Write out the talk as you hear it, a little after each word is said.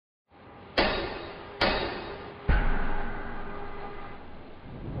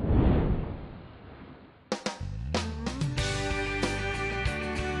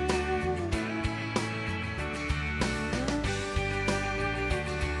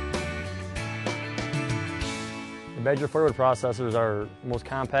The Badger Firewood Processor is our most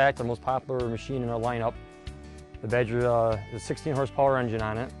compact and most popular machine in our lineup. The Badger is a 16 horsepower engine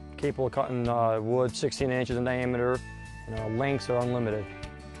on it, capable of cutting wood 16 inches in diameter, and lengths are unlimited.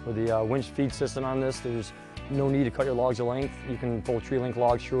 With the winch feed system on this, there's no need to cut your logs to length. You can pull tree length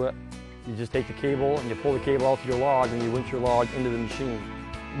logs through it. You just take the cable and you pull the cable out to your log and you winch your log into the machine.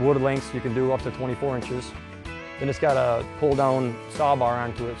 Wood lengths you can do up to 24 inches. Then it's got a pull down saw bar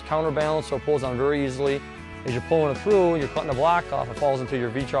onto it. It's counterbalanced, so it pulls down very easily. As you're pulling it through, you're cutting the block off, it falls into your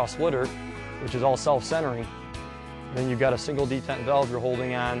V-trough splitter, which is all self-centering. Then you've got a single detent valve you're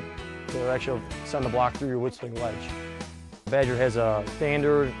holding on to actually send the block through your wood swing wedge. The Badger has a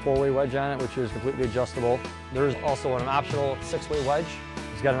standard 4-way wedge on it, which is completely adjustable. There's also an optional 6-way wedge.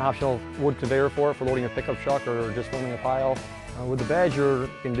 It's got an optional wood conveyor for it for loading a pickup truck or just filling a pile. With the Badger, you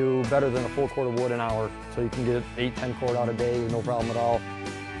can do better than a full cord of wood an hour, so you can get 8-10 cord out a day with no problem at all.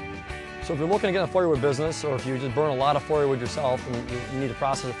 So if you're looking to get in the firewood business, or if you just burn a lot of firewood yourself and you need to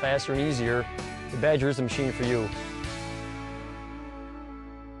process it faster and easier, the Badger is the machine for you.